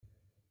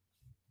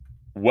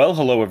Well,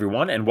 hello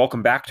everyone, and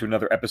welcome back to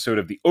another episode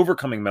of the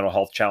Overcoming Mental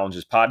Health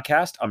Challenges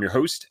podcast. I'm your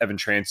host, Evan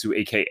Transu,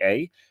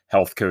 aka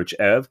Health Coach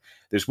Ev.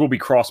 This will be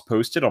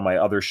cross-posted on my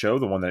other show,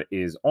 the one that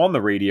is on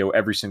the radio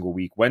every single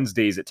week,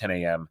 Wednesdays at 10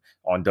 a.m.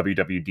 on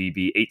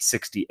WWDB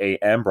 860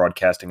 AM,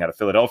 broadcasting out of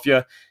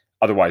Philadelphia,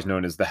 otherwise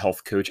known as the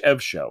Health Coach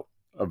Ev Show,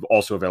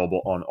 also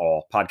available on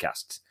all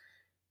podcast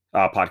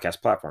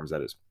platforms,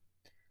 that is.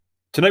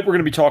 Tonight, we're going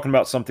to be talking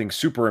about something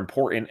super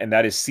important, and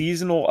that is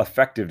seasonal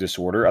affective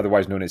disorder,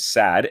 otherwise known as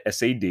SAD,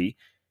 S-A-D.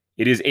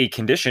 It is a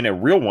condition, a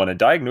real one, a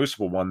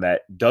diagnosable one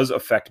that does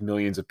affect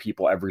millions of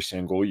people every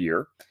single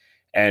year.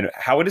 And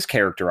how it is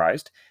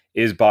characterized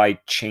is by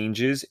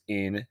changes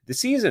in the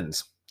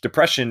seasons,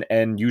 depression,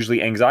 and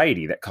usually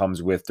anxiety that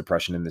comes with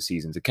depression in the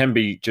seasons. It can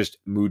be just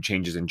mood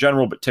changes in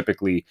general, but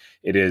typically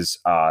it is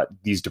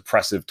these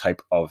depressive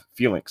type of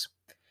feelings.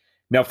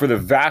 Now, for the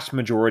vast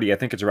majority, I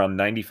think it's around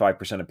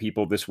 95% of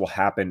people, this will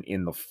happen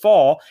in the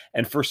fall.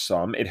 And for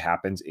some, it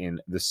happens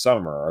in the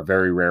summer, a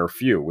very rare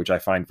few, which I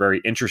find very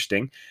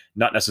interesting.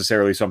 Not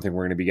necessarily something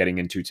we're going to be getting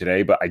into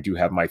today, but I do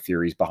have my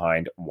theories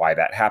behind why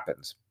that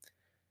happens.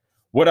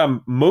 What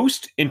I'm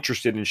most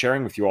interested in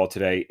sharing with you all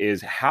today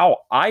is how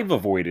I've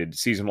avoided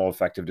seasonal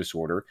affective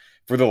disorder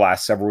for the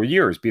last several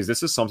years, because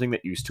this is something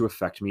that used to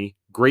affect me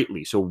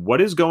greatly. So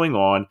what is going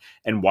on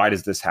and why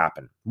does this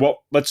happen?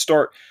 Well, let's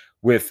start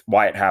with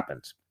why it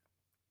happens.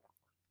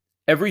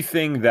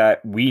 Everything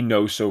that we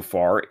know so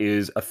far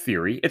is a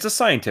theory. It's a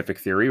scientific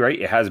theory, right?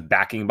 It has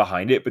backing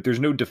behind it, but there's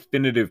no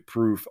definitive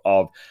proof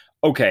of,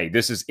 okay,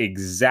 this is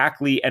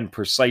exactly and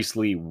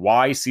precisely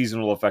why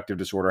seasonal affective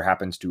disorder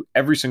happens to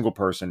every single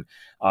person.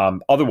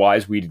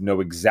 Otherwise, we'd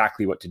know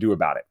exactly what to do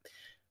about it.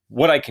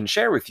 What I can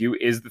share with you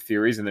is the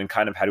theories and then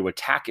kind of how to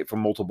attack it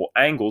from multiple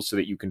angles so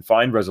that you can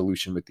find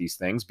resolution with these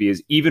things.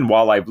 Because even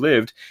while I've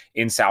lived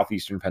in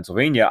southeastern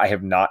Pennsylvania, I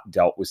have not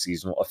dealt with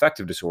seasonal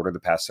affective disorder the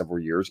past several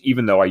years,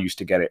 even though I used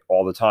to get it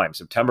all the time.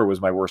 September was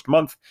my worst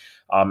month,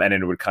 and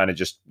it would kind of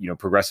just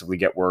progressively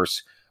get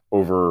worse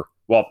over.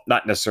 Well,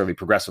 not necessarily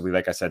progressively.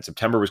 Like I said,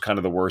 September was kind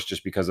of the worst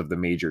just because of the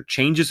major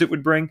changes it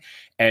would bring,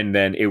 and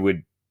then it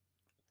would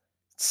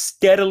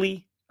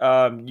steadily,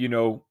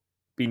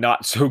 be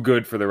not so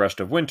good for the rest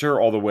of winter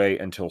all the way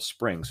until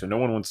spring. So no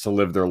one wants to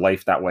live their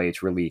life that way.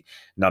 It's really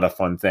not a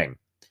fun thing.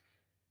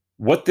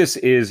 What this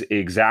is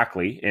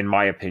exactly, in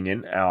my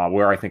opinion,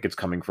 where I think it's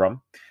coming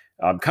from,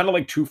 kind of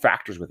like two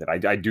factors with it.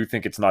 I do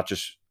think it's not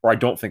just, or I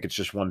don't think it's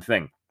just one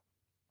thing.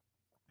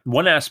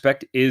 One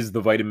aspect is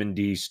the vitamin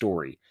D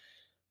story.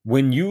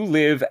 When you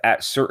live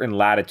at certain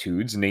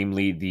latitudes,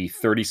 namely the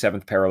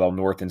 37th parallel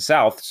north and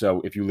south,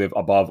 so if you live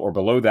above or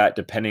below that,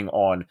 depending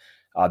on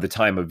the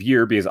time of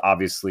year, because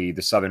obviously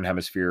the southern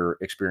hemisphere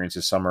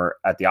experiences summer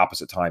at the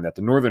opposite time that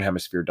the northern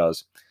hemisphere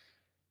does.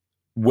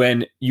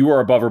 When you are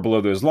above or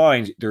below those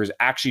lines, there's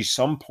actually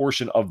some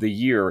portion of the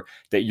year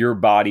that your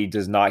body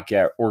does not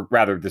get, or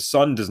rather, the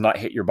sun does not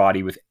hit your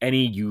body with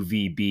any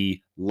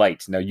UVB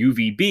light. Now,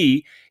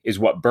 UVB is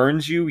what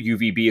burns you.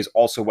 UVB is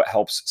also what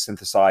helps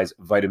synthesize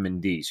vitamin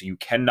D. So you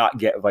cannot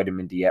get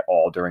vitamin D at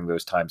all during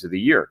those times of the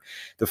year.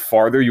 The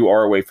farther you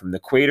are away from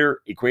the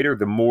equator,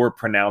 the more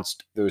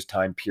pronounced those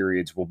time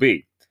periods will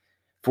be.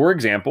 For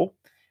example,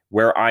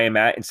 where I am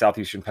at in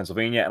southeastern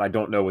Pennsylvania, and I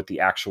don't know what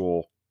the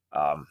actual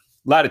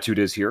latitude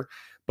is here,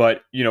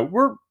 but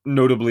we're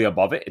notably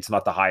above it. It's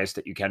not the highest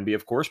that you can be,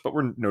 of course, but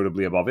we're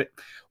notably above it.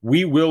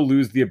 We will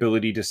lose the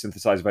ability to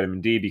synthesize vitamin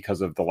D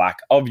because of the lack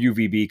of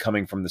UVB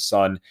coming from the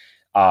sun.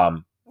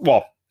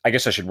 Well, I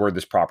guess I should word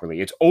this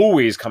properly. It's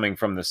always coming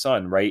from the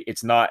sun, right?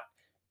 It's not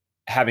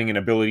having an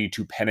ability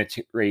to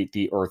penetrate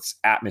the Earth's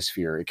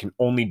atmosphere. It can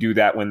only do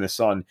that when the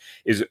sun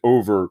is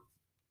over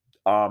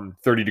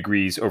 30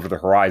 degrees over the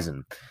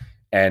horizon.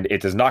 And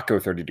it does not go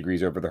 30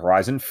 degrees over the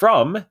horizon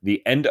from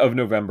the end of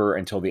November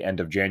until the end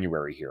of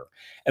January here.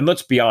 And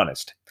let's be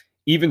honest,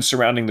 even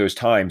surrounding those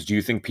times, do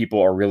you think people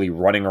are really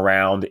running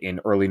around in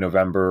early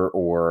November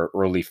or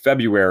early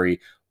February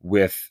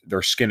with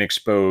their skin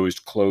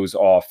exposed, clothes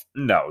off?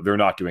 No, they're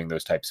not doing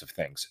those types of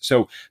things.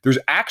 So there's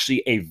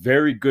actually a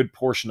very good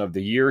portion of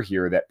the year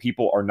here that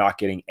people are not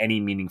getting any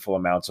meaningful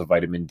amounts of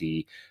vitamin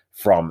D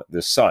from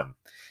the sun.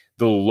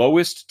 The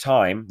lowest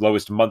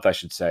month, I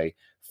should say,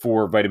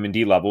 for vitamin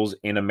D levels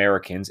in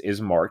Americans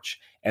is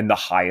March, and the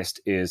highest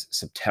is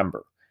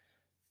September.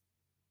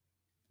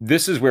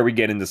 This is where we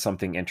get into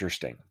something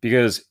interesting,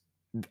 because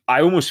I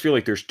almost feel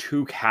like there's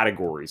two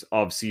categories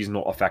of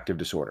seasonal affective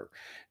disorder.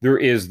 There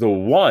is the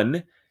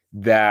one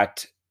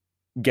that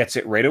gets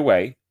it right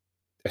away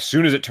as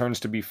soon as it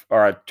turns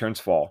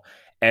fall.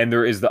 And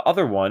there is the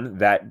other one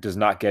that does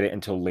not get it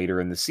until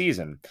later in the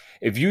season.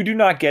 If you do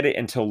not get it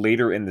until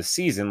later in the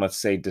season, let's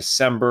say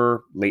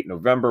December, late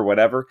November,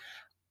 whatever,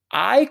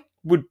 I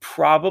would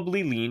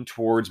probably lean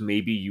towards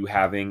maybe you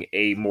having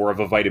a more of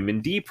a vitamin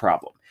D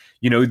problem.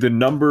 The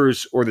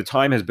numbers or the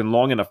time has been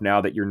long enough now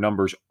that your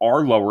numbers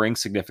are lowering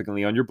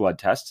significantly on your blood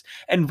tests.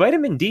 And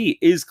vitamin D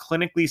is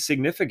clinically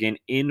significant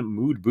in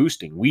mood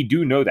boosting. We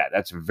do know that.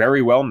 That's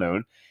very well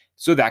known.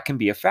 So that can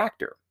be a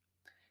factor.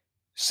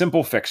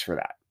 Simple fix for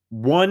that.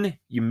 One,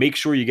 you make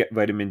sure you get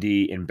vitamin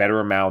D in better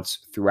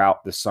amounts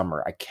throughout the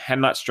summer. I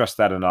cannot stress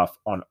that enough.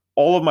 On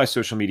all of my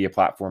social media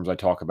platforms, I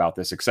talk about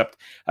this, except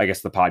I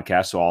guess the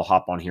podcast. So I'll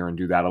hop on here and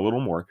do that a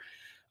little more.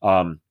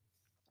 Um,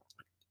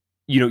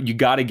 you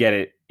got to get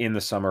it in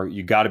the summer.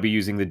 You got to be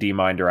using the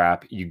D-Minder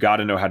app. You got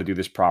to know how to do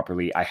this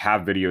properly. I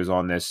have videos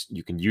on this.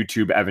 You can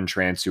YouTube Evan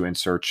Transu and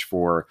search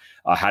for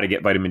how to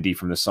get vitamin D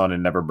from the sun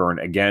and never burn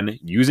again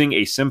using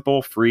a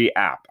simple free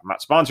app. I'm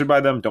not sponsored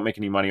by them. Don't make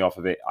any money off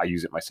of it. I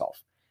use it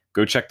myself.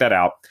 Go check that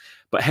out.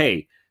 But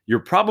hey, you're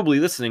probably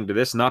listening to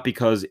this not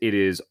because it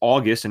is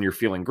August and you're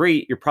feeling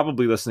great. You're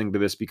probably listening to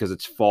this because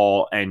it's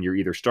fall and you're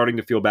either starting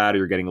to feel bad or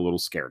you're getting a little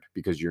scared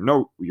because you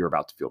know you're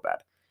about to feel bad.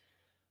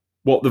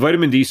 Well, the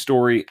vitamin D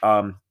story,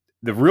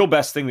 the real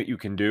best thing that you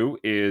can do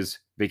is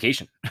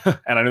vacation.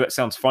 And I know that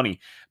sounds funny,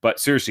 but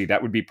seriously,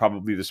 that would be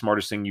probably the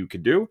smartest thing you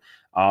could do.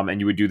 And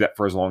you would do that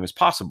for as long as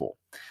possible.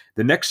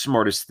 The next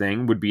smartest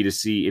thing would be to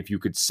see if you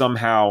could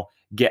somehow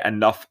get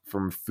enough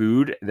from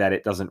food that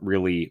it doesn't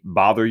really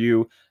bother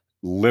you.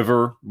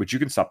 Liver, which you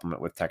can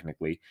supplement with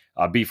technically,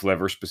 beef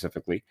liver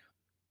specifically,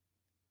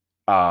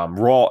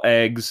 raw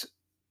eggs,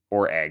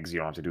 or eggs. You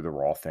don't have to do the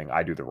raw thing.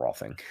 I do the raw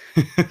thing.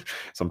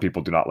 Some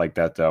people do not like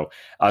that though.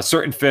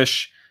 Certain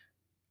fish,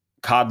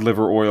 cod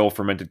liver oil,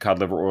 fermented cod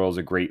liver oil is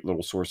a great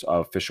little source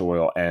of fish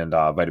oil and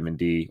vitamin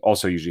D.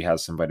 Also usually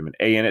has some vitamin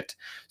A in it.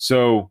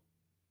 So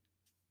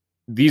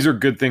these are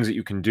good things that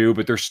you can do,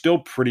 but they're still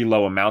pretty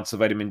low amounts of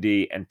vitamin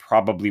D and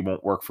probably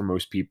won't work for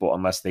most people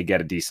unless they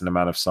get a decent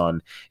amount of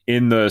sun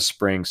in the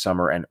spring,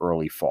 summer, and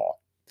early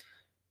fall.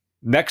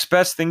 Next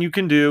best thing you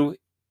can do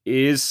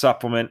is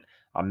supplement.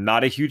 I'm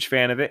not a huge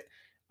fan of it.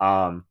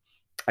 I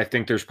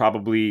think there's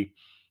probably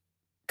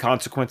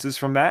consequences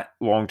from that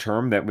long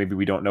term that maybe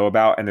we don't know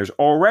about. And there's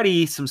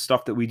already some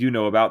stuff that we do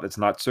know about that's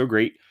not so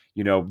great.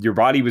 Your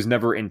body was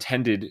never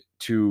intended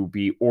to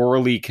be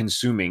orally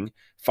consuming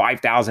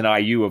 5,000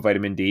 IU of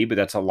vitamin D, but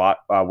that's a lot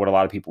what a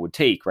lot of people would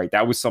take, right?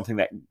 That was something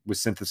that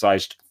was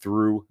synthesized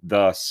through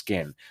the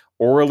skin.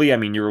 Orally, I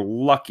mean, you're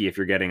lucky if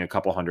you're getting a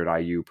couple hundred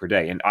IU per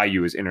day. And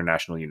IU is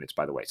international units,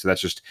 by the way. So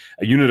that's just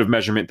a unit of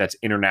measurement that's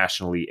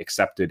internationally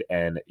accepted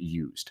and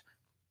used.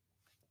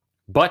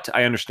 But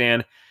I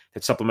understand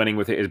that supplementing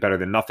with it is better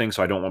than nothing.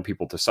 So I don't want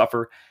people to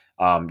suffer.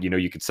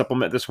 You could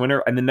supplement this winter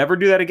and then never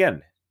do that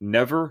again.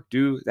 Never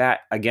do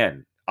that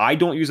again. I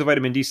don't use a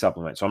vitamin D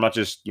supplement. So I'm not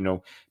just,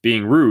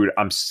 being rude.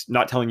 I'm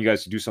not telling you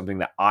guys to do something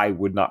that I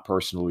would not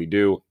personally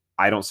do.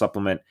 I don't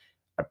supplement.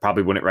 I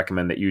probably wouldn't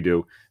recommend that you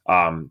do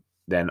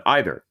then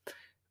either.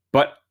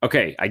 But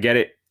okay, I get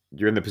it.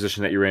 You're in the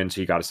position that you're in,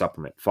 so you got to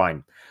supplement.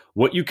 Fine.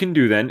 What you can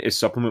do then is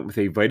supplement with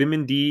a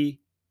vitamin D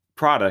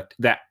product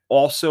that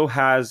also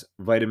has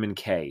vitamin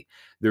K.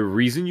 The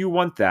reason you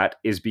want that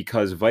is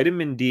because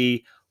vitamin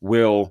D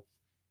will,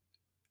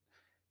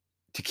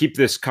 to keep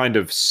this kind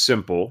of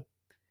simple,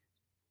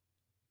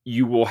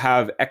 you will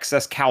have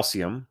excess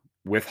calcium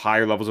with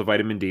higher levels of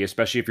vitamin D,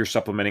 especially if you're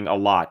supplementing a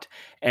lot.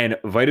 And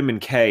vitamin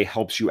K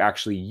helps you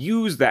actually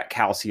use that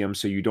calcium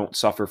so you don't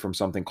suffer from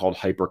something called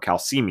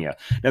hypercalcemia.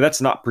 Now,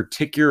 that's not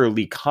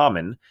particularly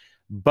common,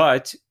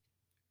 but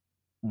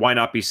why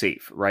not be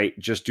safe, right?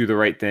 Just do the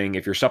right thing.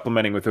 If you're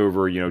supplementing with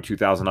over,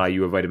 2,000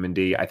 IU of vitamin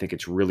D, I think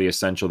it's really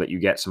essential that you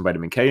get some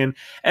vitamin K in.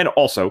 And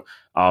also,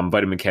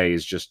 vitamin K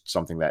is just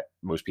something that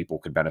most people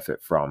could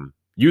benefit from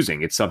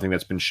using. It's something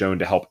that's been shown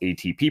to help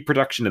ATP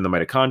production in the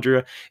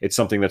mitochondria. It's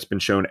something that's been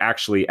shown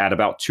actually at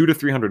about 200 to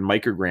 300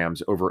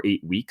 micrograms over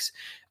 8 weeks,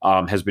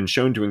 has been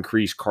shown to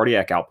increase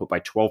cardiac output by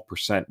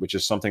 12%, which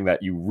is something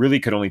that you really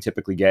could only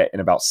typically get in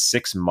about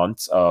 6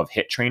 months of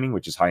HIIT training,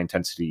 which is high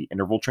intensity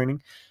interval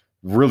training.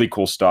 Really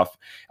cool stuff.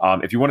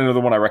 If you want another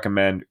one I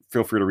recommend,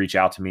 feel free to reach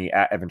out to me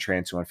at Evan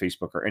Transu on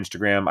Facebook or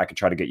Instagram. I could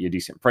try to get you a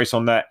decent price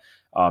on that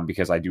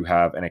because I do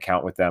have an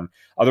account with them.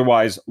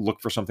 Otherwise, look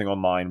for something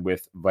online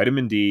with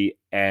vitamin D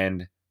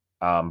and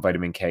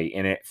vitamin K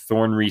in it.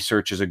 Thorn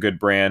Research is a good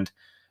brand,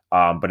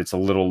 but it's a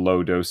little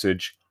low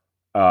dosage.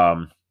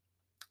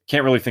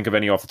 Can't really think of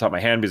any off the top of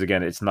my head because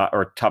again, it's not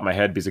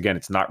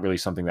really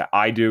something that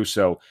I do.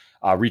 So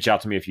reach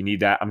out to me if you need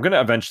that. I'm going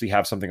to eventually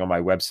have something on my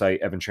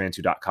website,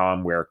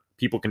 evantransu.com, where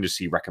people can just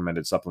see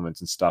recommended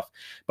supplements and stuff,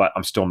 but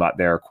I'm still not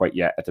there quite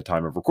yet at the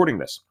time of recording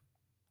this.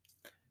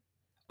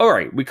 All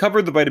right, we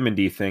covered the vitamin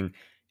D thing.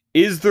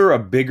 Is there a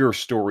bigger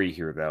story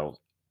here, though?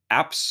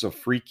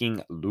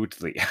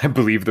 Abso-freaking-lutely. I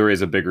believe there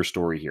is a bigger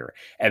story here.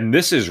 And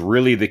this is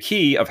really the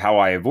key of how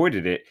I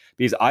avoided it,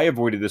 because I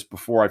avoided this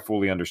before I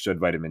fully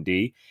understood vitamin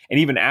D. And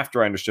even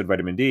after I understood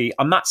vitamin D,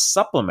 I'm not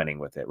supplementing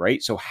with it,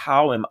 right? So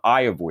how am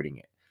I avoiding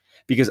it?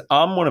 Because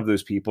I'm one of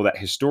those people that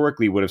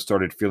historically would have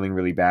started feeling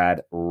really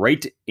bad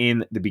right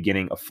in the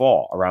beginning of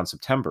fall, around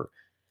September.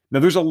 Now,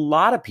 there's a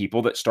lot of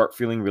people that start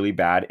feeling really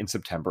bad in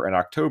September and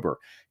October.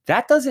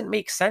 That doesn't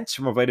make sense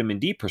from a vitamin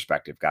D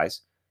perspective,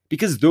 guys,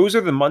 because those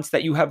are the months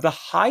that you have the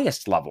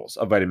highest levels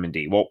of vitamin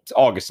D. Well, it's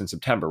August and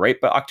September, right?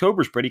 But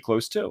October is pretty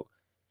close too.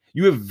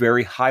 You have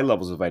very high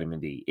levels of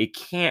vitamin D. It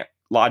can't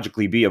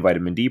logically be a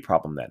vitamin D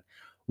problem then.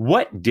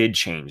 What did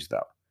change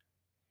though?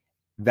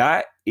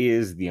 That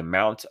is the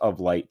amount of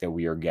light that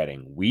we are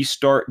getting. We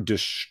start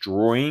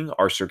destroying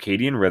our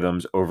circadian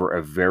rhythms over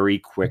a very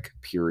quick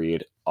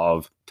period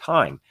of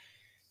time.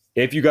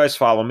 If you guys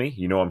follow me,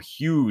 you know I'm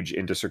huge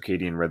into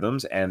circadian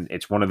rhythms, and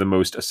it's one of the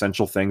most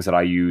essential things that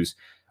I use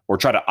or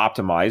try to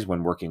optimize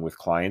when working with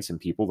clients and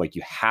people. Like,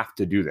 you have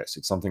to do this.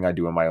 It's something I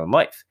do in my own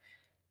life.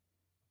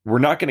 We're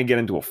not going to get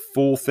into a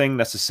full thing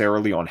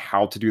necessarily on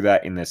how to do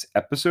that in this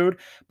episode,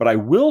 but I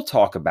will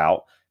talk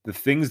about the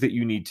things that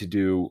you need to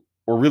do,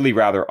 or really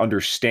rather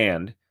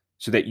understand,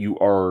 so that you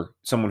are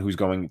someone who's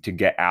going to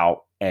get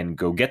out and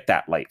go get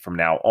that light from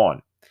now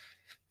on.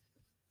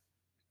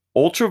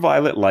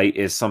 Ultraviolet light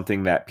is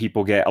something that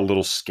people get a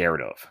little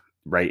scared of,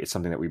 right? It's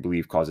something that we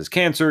believe causes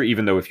cancer,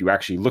 even though if you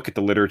actually look at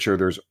the literature,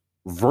 there's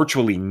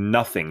virtually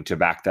nothing to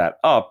back that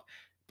up.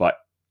 But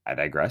I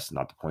digress,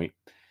 not the point.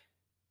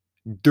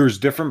 There's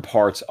different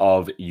parts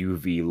of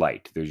UV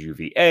light. There's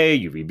UVA,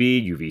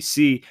 UVB,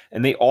 UVC,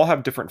 and they all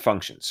have different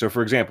functions. So,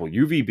 for example,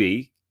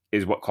 UVB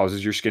is what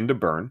causes your skin to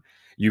burn.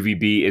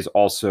 UVB is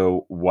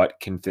also what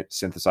can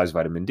synthesize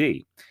vitamin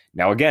D.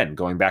 Now, again,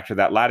 going back to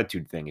that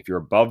latitude thing, if you're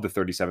above the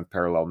 37th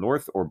parallel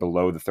north or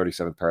below the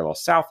 37th parallel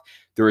south,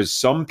 there is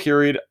some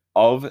period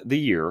of the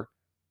year,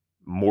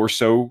 more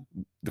so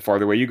the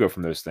farther away you go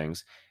from those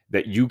things,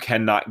 that you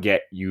cannot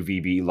get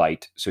UVB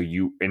light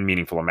in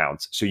meaningful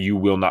amounts. So you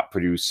will not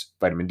produce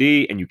vitamin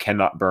D, and you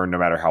cannot burn no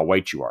matter how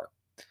white you are.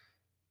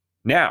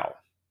 Now,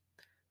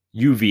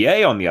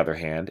 UVA, on the other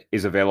hand,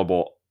 is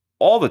available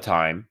all the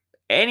time,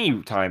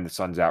 any time the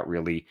sun's out,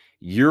 really,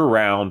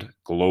 year-round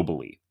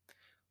globally.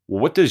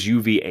 Well, what does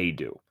UVA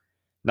do?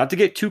 Not to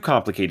get too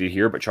complicated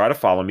here, but try to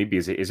follow me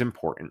because it is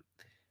important.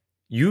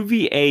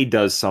 UVA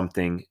does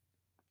something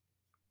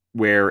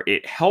where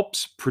it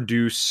helps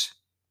produce,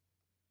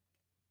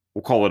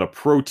 we'll call it a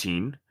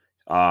protein,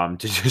 to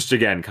just,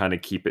 again, kind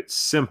of keep it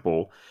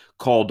simple,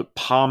 called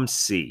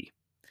POMC.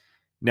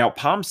 Now,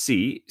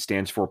 POMC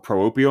stands for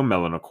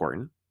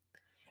proopiomelanocortin.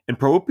 And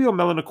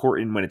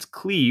proopiomelanocortin, when it's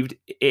cleaved,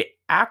 it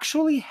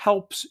actually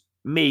helps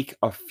make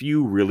a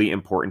few really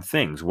important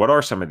things. What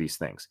are some of these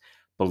things?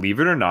 Believe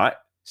it or not,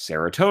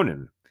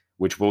 serotonin,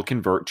 which will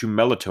convert to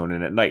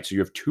melatonin at night. So you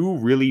have two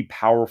really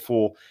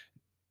powerful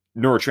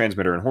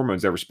neurotransmitter and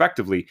hormones there,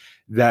 respectively,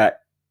 that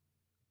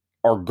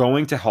are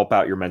going to help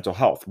out your mental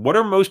health. What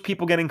are most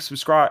people getting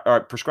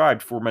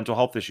prescribed for mental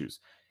health issues?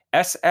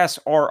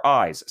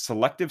 SSRIs,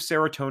 selective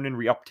serotonin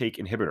reuptake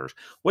inhibitors.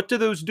 What do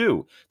those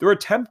do? They're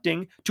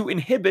attempting to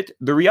inhibit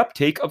the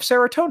reuptake of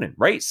serotonin,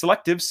 right?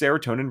 Selective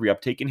serotonin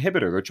reuptake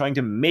inhibitor. They're trying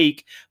to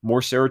make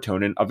more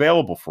serotonin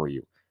available for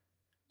you.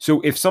 So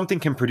if something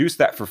can produce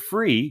that for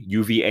free,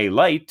 UVA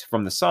light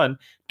from the sun,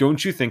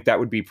 don't you think that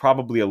would be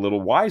probably a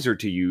little wiser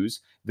to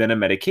use than a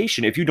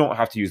medication if you don't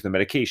have to use the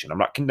medication? I'm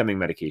not condemning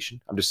medication.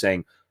 I'm just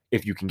saying,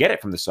 if you can get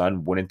it from the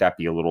sun, wouldn't that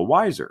be a little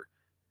wiser?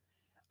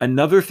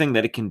 Another thing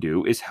that it can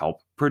do is help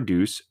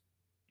produce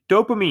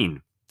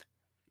dopamine.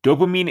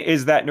 Dopamine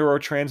is that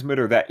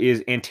neurotransmitter that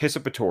is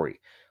anticipatory.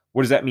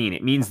 What does that mean?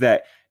 It means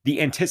that the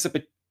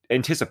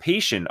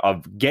anticipation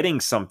of getting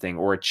something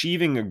or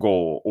achieving a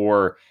goal,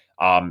 or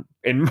and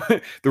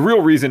the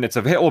real reason it's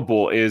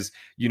available is,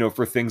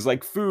 for things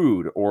like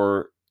food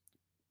or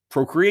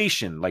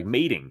procreation, like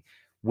mating.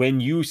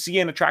 When you see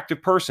an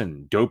attractive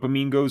person,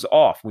 dopamine goes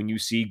off. When you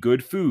see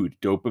good food,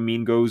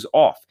 dopamine goes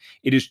off.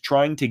 It is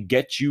trying to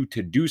get you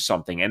to do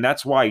something. And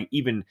that's why,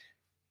 even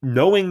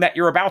knowing that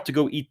you're about to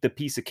go eat the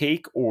piece of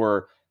cake,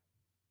 or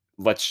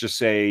let's just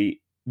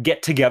say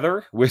get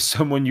together with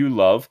someone you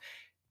love,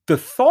 the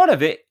thought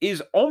of it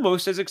is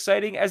almost as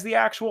exciting as the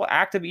actual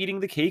act of eating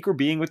the cake or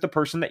being with the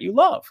person that you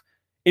love.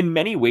 In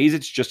many ways,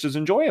 it's just as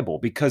enjoyable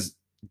because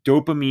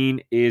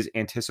dopamine is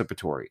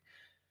anticipatory.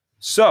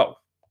 So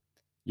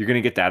you're going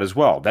to get that as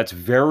well. That's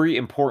very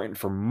important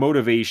for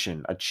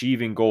motivation,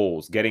 achieving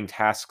goals, getting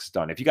tasks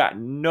done. If you got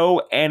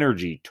no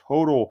energy,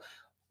 total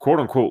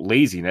quote unquote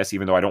laziness,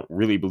 even though I don't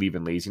really believe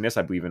in laziness,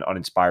 I believe in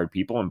uninspired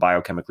people and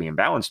biochemically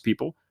imbalanced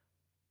people.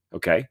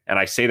 Okay. And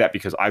I say that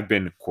because I've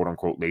been quote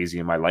unquote lazy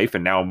in my life,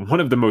 and now I'm one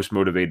of the most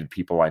motivated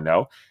people I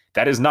know.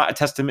 That is not a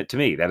testament to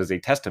me. That is a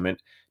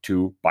testament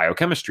to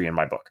biochemistry in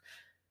my book.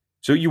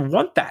 So you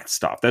want that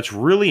stuff. That's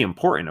really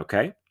important.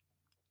 Okay.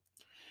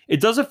 It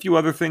does a few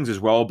other things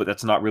as well, but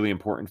that's not really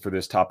important for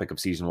this topic of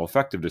seasonal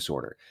affective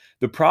disorder.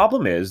 The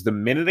problem is, the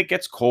minute it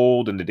gets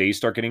cold and the days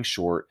start getting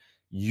short,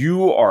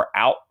 you are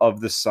out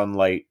of the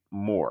sunlight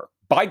more.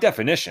 By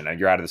definition,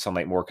 you're out of the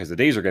sunlight more because the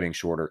days are getting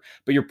shorter,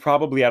 but you're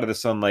probably out of the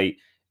sunlight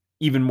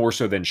even more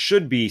so than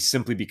should be,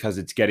 simply because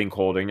it's getting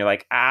colder and you're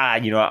like,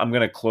 I'm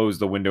going to close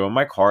the window in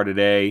my car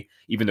today,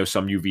 even though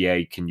some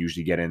UVA can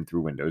usually get in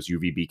through windows.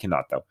 UVB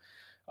cannot, though.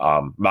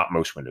 Not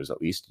most windows,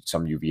 at least.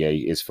 Some UVA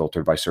is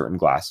filtered by certain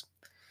glass.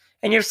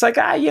 And you're just like,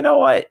 you know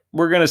what?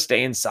 We're going to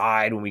stay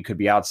inside when we could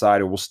be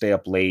outside, or we'll stay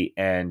up late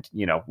and,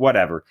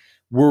 whatever.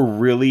 We're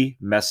really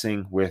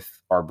messing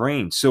with our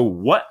brain. So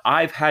what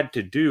I've had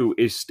to do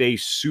is stay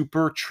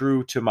super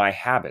true to my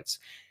habits.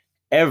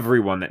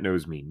 Everyone that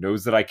knows me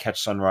knows that I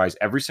catch sunrise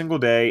every single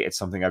day. It's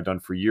something I've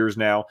done for years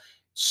now.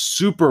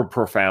 super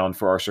profound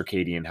for our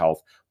circadian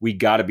health. We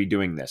got to be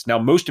doing this. Now,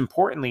 most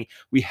importantly,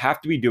 we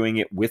have to be doing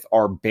it with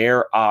our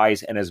bare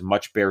eyes and as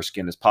much bare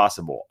skin as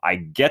possible. I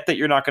get that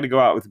you're not going to go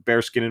out with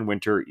bare skin in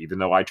winter, even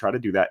though I try to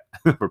do that.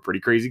 I'm a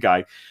pretty crazy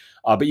guy.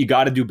 But you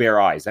got to do bare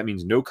eyes. That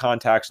means no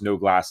contacts, no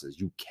glasses.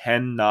 You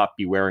cannot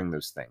be wearing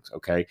those things,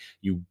 okay?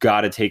 You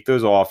got to take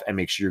those off and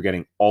make sure you're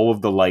getting all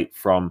of the light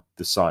from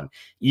the sun.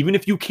 Even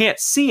if you can't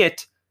see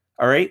it,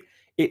 all right,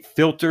 it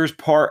filters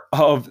part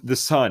of the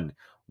sun.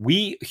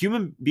 We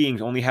human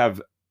beings only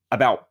have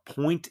about zero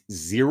point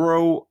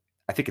 0,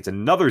 I think it's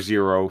another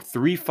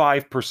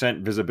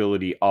 0.35%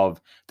 visibility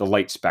of the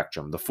light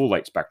spectrum, the full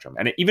light spectrum.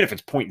 And even if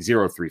it's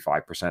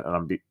 0.035%, and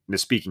I'm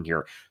misspeaking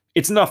here,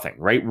 it's nothing,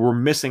 right? We're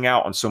missing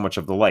out on so much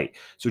of the light.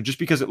 So just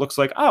because it looks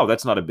like, oh,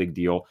 that's not a big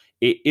deal,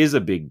 it is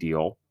a big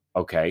deal,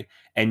 okay?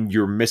 And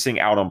you're missing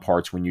out on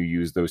parts when you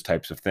use those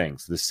types of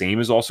things. The same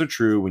is also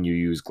true when you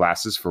use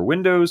glasses for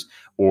windows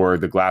or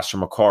the glass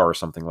from a car or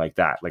something like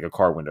that, like a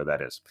car window,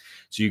 that is.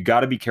 So you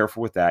got to be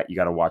careful with that. You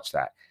got to watch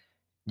that.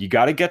 You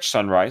got to get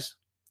sunrise.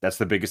 That's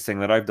the biggest thing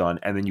that I've done.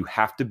 And then you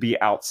have to be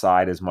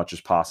outside as much as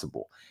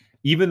possible.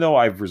 Even though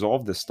I've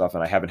resolved this stuff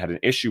and I haven't had an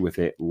issue with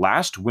it,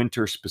 last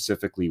winter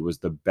specifically was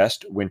the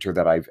best winter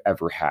that I've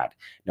ever had.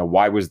 Now,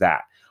 why was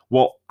that?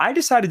 Well, I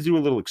decided to do a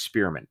little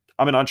experiment.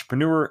 I'm an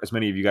entrepreneur, as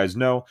many of you guys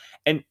know.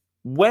 And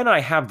when I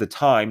have the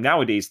time,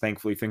 nowadays,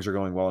 thankfully, things are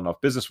going well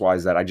enough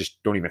business-wise that I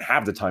just don't even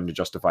have the time to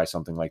justify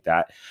something like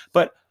that.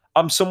 But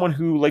I'm someone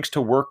who likes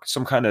to work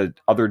some kind of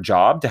other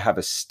job to have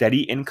a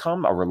steady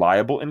income, a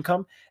reliable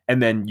income, and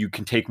then you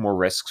can take more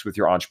risks with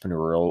your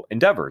entrepreneurial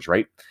endeavors,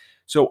 right?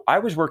 So I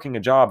was working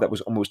a job that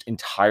was almost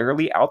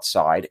entirely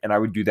outside, and I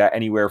would do that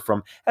anywhere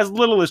from as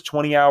little as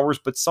 20 hours,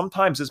 but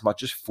sometimes as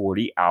much as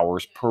 40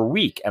 hours per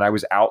week. And I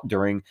was out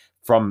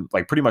from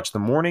like pretty much the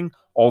morning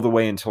all the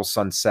way until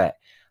sunset.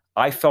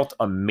 I felt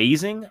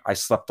amazing. I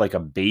slept like a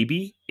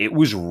baby. It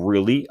was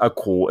really a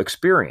cool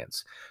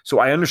experience. So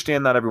I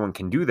understand not everyone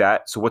can do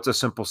that. So what's a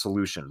simple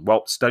solution?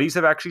 Well, studies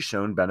have actually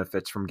shown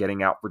benefits from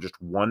getting out for just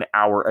 1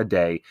 hour a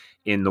day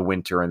in the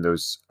winter and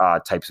those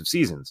types of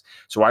seasons.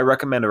 So I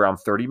recommend around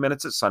 30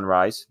 minutes at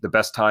sunrise. The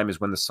best time is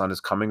when the sun is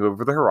coming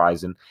over the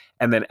horizon.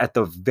 And then at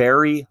the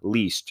very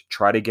least,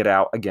 try to get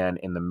out again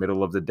in the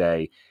middle of the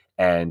day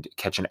and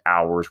catch an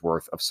hour's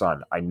worth of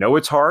sun. I know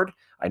it's hard.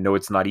 I know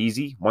it's not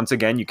easy. Once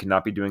again, you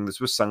cannot be doing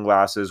this with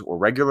sunglasses or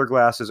regular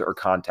glasses or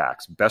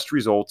contacts. Best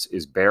results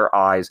is bare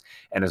eyes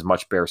and as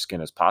much bare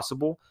skin as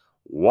possible.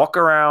 Walk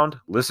around,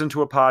 listen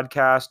to a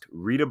podcast,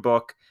 read a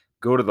book,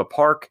 go to the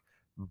park,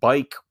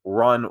 bike,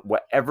 run,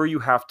 whatever you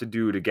have to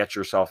do to get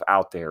yourself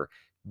out there.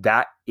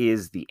 That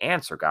is the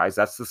answer, guys.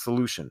 That's the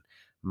solution.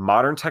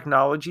 Modern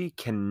technology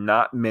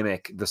cannot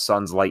mimic the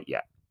sun's light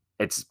yet.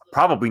 It's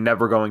probably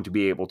never going to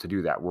be able to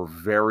do that. We're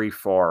very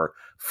far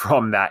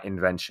from that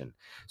invention.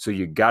 So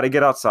you got to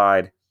get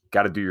outside,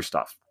 got to do your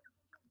stuff.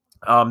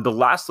 The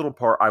last little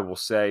part I will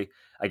say,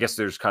 I guess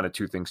there's kind of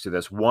two things to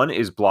this. One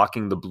is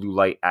blocking the blue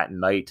light at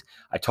night.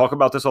 I talk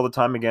about this all the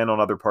time again on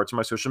other parts of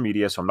my social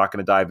media, so I'm not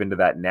going to dive into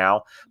that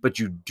now. But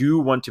you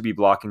do want to be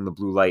blocking the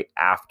blue light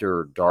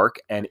after dark,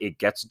 and it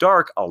gets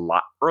dark a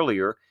lot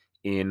earlier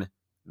in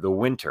the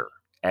winter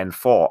and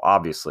fall,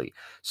 obviously.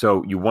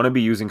 So you want to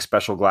be using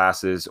special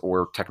glasses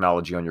or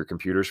technology on your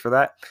computers for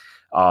that.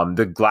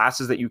 The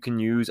glasses that you can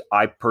use,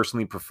 I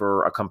personally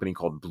prefer a company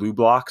called Blue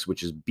Blocks,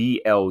 which is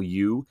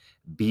BLUBLOX.com.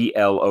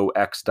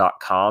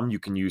 You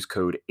can use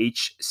code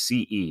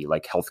HCE,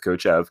 like Health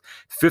Coach Ev,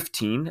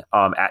 15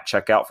 at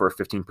checkout for a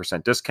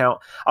 15%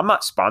 discount. I'm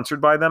not sponsored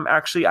by them,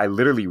 actually. I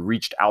literally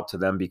reached out to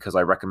them because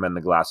I recommend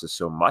the glasses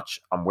so much.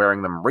 I'm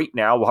wearing them right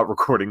now while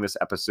recording this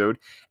episode,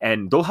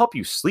 and they'll help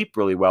you sleep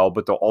really well,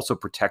 but they'll also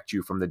protect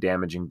you from the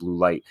damaging blue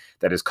light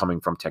that is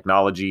coming from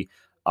technology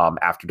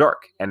after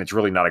dark. And it's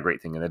really not a great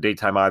thing in the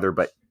daytime either,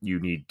 but you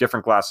need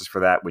different glasses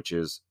for that, which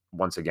is,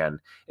 once again,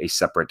 a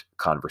separate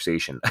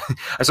conversation.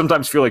 I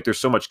sometimes feel like there's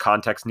so much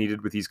context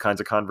needed with these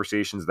kinds of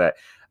conversations that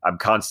I'm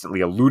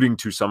constantly alluding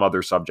to some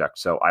other subject.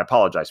 So I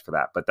apologize for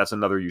that, but that's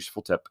another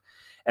useful tip.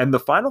 And the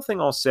final thing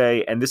I'll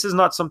say, and this is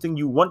not something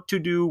you want to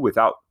do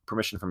without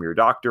permission from your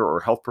doctor or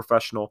health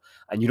professional,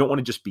 and you don't want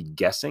to just be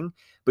guessing,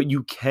 but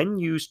you can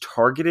use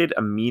targeted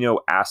amino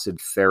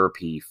acid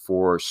therapy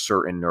for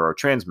certain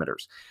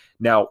neurotransmitters.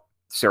 Now,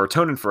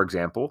 serotonin, for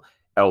example,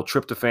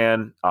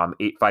 L-tryptophan,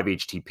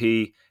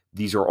 5-HTP,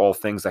 these are all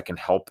things that can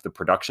help the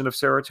production of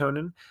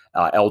serotonin.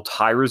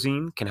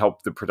 L-tyrosine can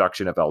help the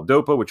production of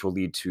L-dopa, which will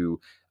lead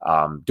to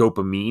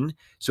dopamine.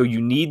 So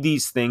you need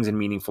these things in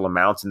meaningful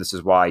amounts, and this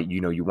is why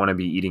you want to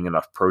be eating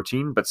enough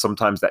protein. But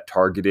sometimes that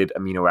targeted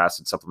amino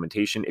acid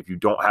supplementation, if you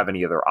don't have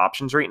any other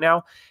options right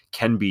now,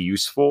 can be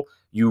useful.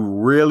 You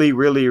really,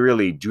 really,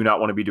 really do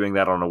not want to be doing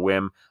that on a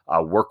whim.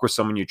 Work with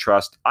someone you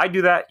trust. I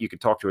do that. You could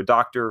talk to a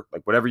doctor,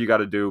 like whatever you got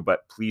to do,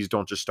 but please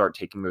don't just start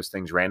taking those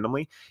things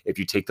randomly. If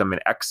you take them in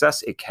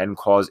excess, it can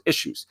cause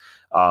issues.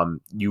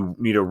 You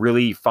need a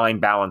really fine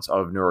balance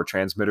of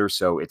neurotransmitters,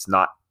 so it's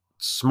not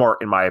smart,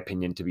 in my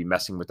opinion, to be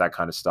messing with that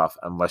kind of stuff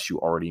unless you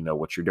already know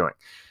what you're doing.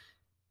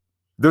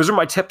 those are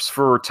my tips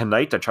for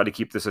tonight. I try to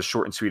keep this as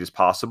short and sweet as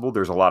possible.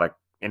 There's a lot of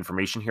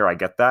information here. I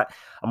get that.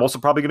 I'm also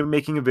probably going to be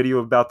making a video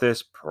about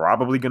this,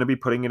 probably going to be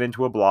putting it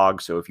into a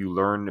blog. So if you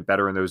learn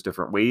better in those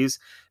different ways,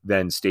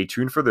 then stay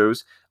tuned for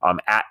those.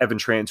 At Evan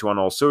Trantu on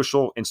all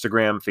social,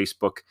 Instagram,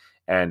 Facebook,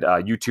 and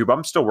YouTube.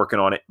 I'm still working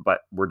on it,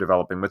 but we're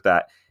developing with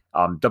that.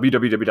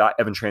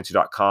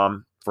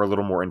 www.evantrantu.com for a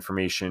little more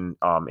information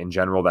in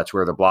general. That's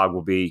where the blog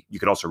will be. You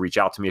can also reach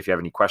out to me if you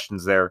have any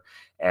questions there,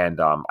 and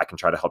I can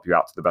try to help you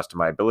out to the best of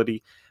my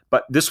ability.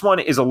 But this one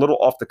is a little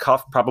off the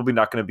cuff, probably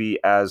not going to be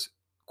as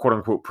quote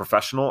unquote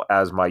professional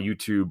as my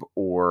YouTube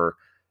or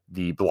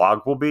the blog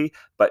will be.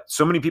 But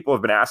so many people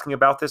have been asking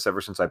about this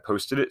ever since I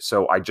posted it.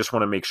 So I just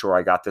want to make sure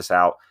I got this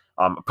out.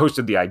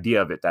 Posted the idea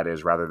of it, that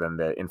is, rather than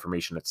the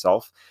information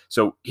itself.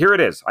 So here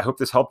it is. I hope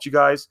this helped you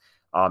guys.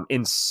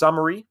 In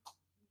summary,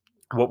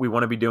 what we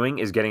want to be doing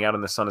is getting out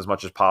in the sun as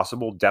much as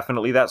possible.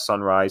 Definitely that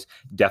sunrise,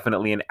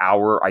 definitely an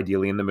hour,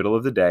 ideally in the middle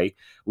of the day.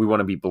 We want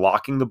to be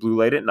blocking the blue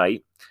light at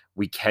night.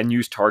 We can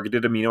use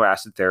targeted amino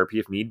acid therapy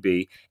if need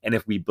be. And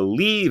if we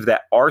believe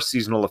that our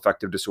seasonal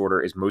affective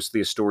disorder is mostly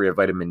a story of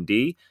vitamin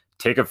D,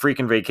 take a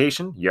freaking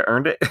vacation. You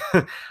earned it.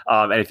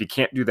 And if you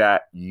can't do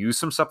that, use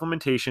some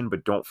supplementation,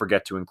 but don't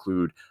forget to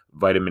include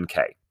vitamin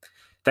K.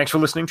 Thanks for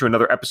listening to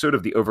another episode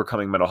of the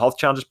Overcoming Mental Health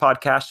Challenges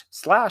podcast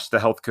 / the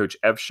Health Coach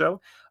Ev Show.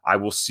 I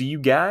will see you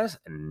guys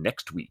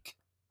next week.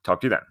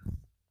 Talk to you then.